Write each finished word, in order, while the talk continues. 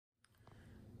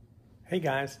Hey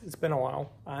guys, it's been a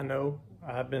while. I know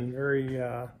I've been very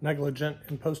negligent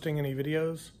in posting any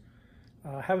videos.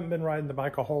 Haven't been riding the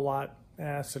bike a whole lot.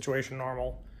 Situation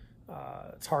normal.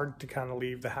 It's hard to kind of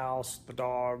leave the house. The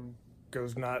dog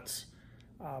goes nuts.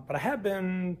 But I have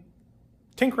been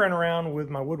tinkering around with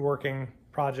my woodworking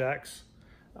projects.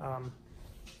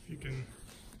 If you can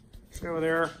see over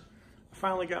there, I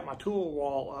finally got my tool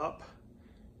wall up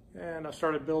and I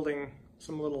started building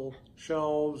some little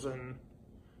shelves and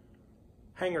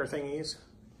hanger thingies.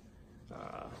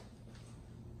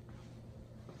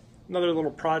 Another little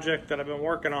project that I've been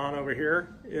working on over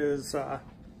here is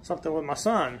something with my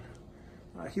son.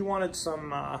 He wanted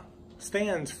some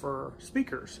stands for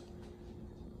speakers,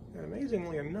 and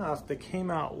amazingly enough they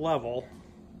came out level,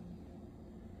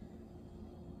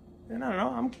 and I don't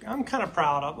know, I'm kind of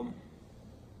proud of them.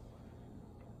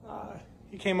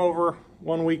 He came over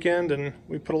one weekend and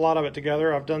we put a lot of it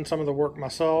together. I've done some of the work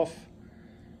myself.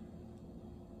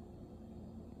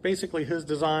 Basically his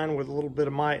design with a little bit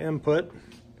of my input.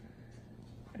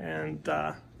 And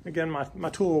again, my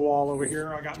tool wall over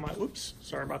here, I got my, oops,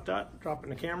 sorry about that,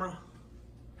 dropping the camera.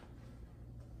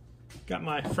 Got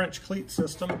my French cleat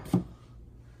system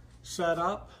set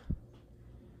up.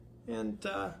 And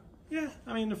yeah,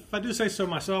 I mean, if I do say so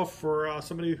myself, for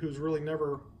somebody who's really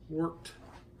never worked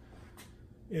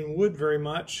in wood very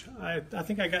much, I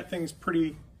think I got things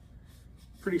pretty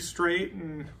straight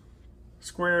and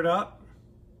squared up.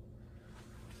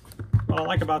 What I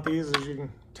like about these is you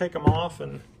can take them off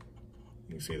and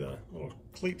you can see the little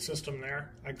cleat system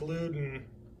there. I glued and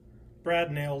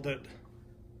brad nailed it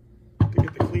to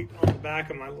get the cleat on the back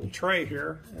of my little tray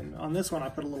here. And on this one I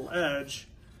put a little edge.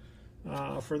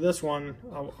 For this one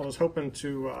I was hoping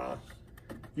to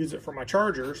use it for my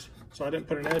chargers, so I didn't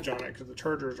put an edge on it because the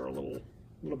chargers are a little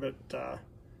bit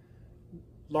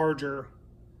larger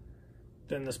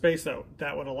than the space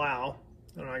that would allow.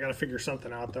 I don't know, I got to figure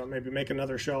something out though. Maybe make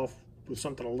another shelf with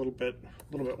something a little bit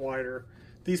wider.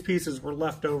 These pieces were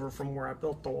left over from where I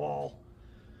built the wall.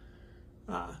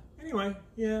 Anyway,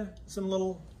 yeah, some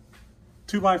little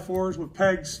 2x4s with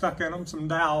pegs stuck in them, some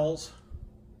dowels.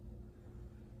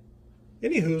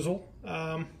 Anyhoozle,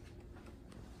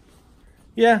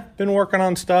 yeah, been working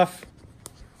on stuff,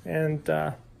 and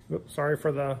oops, sorry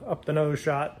for the up the nose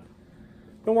shot.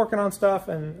 Been working on stuff,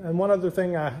 and one other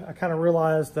thing I kind of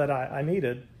realized that I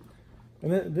needed,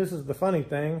 and this is the funny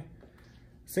thing,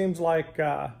 seems like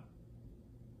the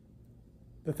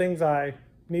things I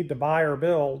need to buy or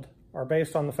build are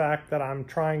based on the fact that I'm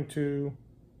trying to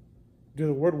do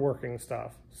the woodworking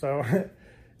stuff. So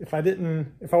if I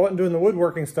wasn't doing the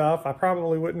woodworking stuff, I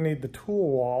probably wouldn't need the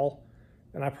tool wall,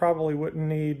 and I probably wouldn't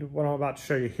need what I'm about to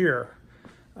show you here.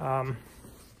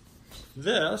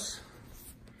 This,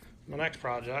 my next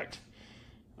project,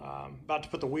 about to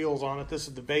put the wheels on it. This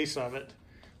is the base of it.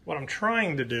 What I'm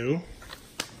trying to do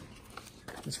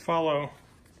is follow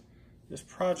this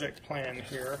project plan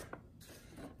here,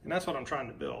 and that's what I'm trying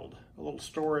to build. A little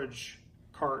storage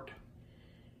cart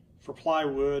for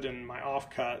plywood and my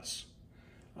offcuts.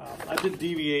 I did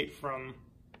deviate from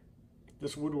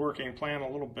this woodworking plan a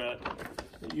little bit.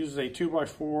 It uses a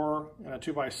 2x4 and a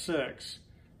 2x6,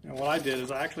 and what I did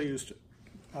is I actually used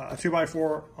a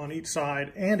 2x4 on each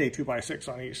side and a 2x6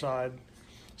 on each side,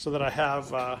 so that I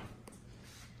have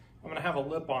I'm going to have a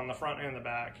lip on the front and the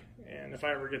back, and if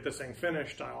I ever get this thing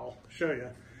finished I'll show you.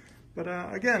 But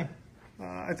again,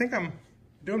 I think I'm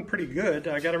doing pretty good.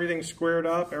 I got everything squared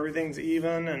up, everything's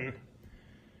even, and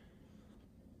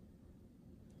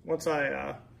once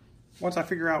I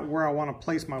figure out where I want to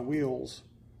place my wheels,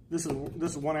 this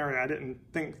is one area I didn't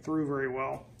think through very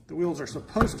well. The wheels are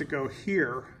supposed to go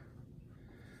here,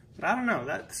 but I don't know,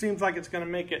 that seems like it's going to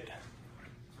make it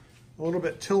a little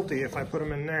bit tilty if I put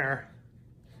them in there,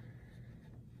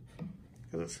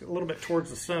 because it's a little bit towards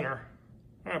the center.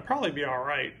 It'll probably be all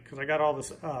right because I got all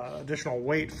this additional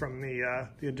weight from the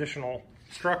additional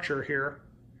structure here.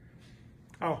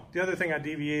 Oh, the other thing I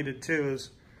deviated to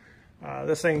is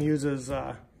this thing uses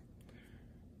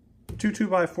two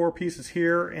 2x4 pieces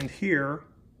here,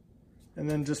 and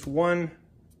then just one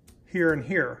here and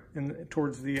here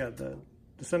towards the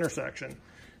center section,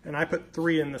 and I put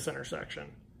 3 in the center section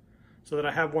so that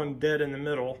I have one dead in the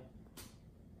middle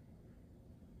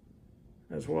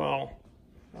as well.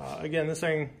 Again, this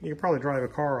thing, you can probably drive a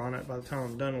car on it by the time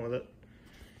I'm done with it.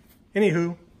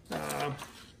 Anywho,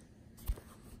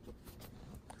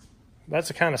 that's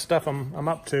the kind of stuff I'm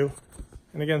up to.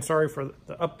 And again, sorry for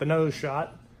the up the nose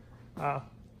shot.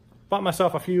 Bought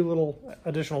myself a few little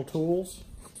additional tools.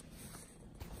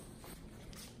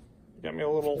 Got me a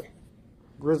little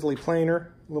grizzly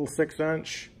planer, a little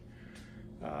 6-inch,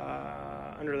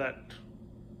 under that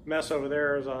mess over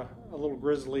there is a little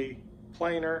grizzly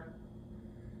planer.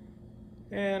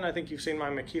 And I think you've seen my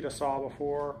Makita saw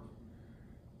before.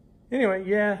 Anyway,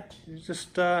 yeah, it's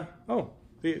just, oh,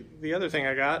 the other thing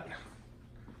I got,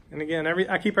 and again,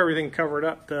 I keep everything covered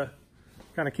up to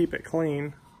kind of keep it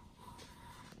clean.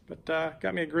 But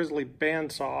got me a grizzly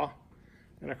bandsaw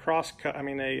and a crosscut,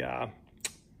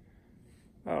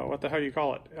 oh, what the hell do you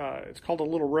call it? It's called a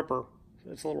little ripper.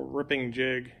 It's a little ripping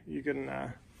jig. You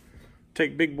can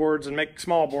take big boards and make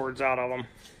small boards out of them.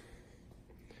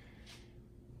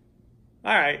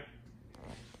 All right.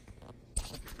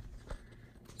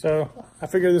 So I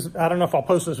figure this, I don't know if I'll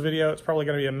post this video. It's probably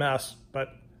going to be a mess,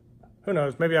 but who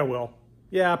knows? Maybe I will.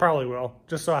 Yeah, I probably will,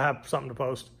 just so I have something to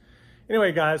post.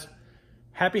 Anyway, guys,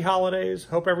 happy holidays.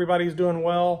 Hope everybody's doing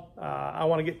well. I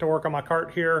want to get to work on my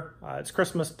cart here. It's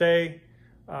Christmas Day,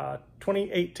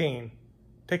 2018.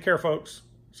 Take care, folks.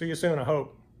 See you soon, I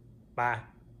hope. Bye.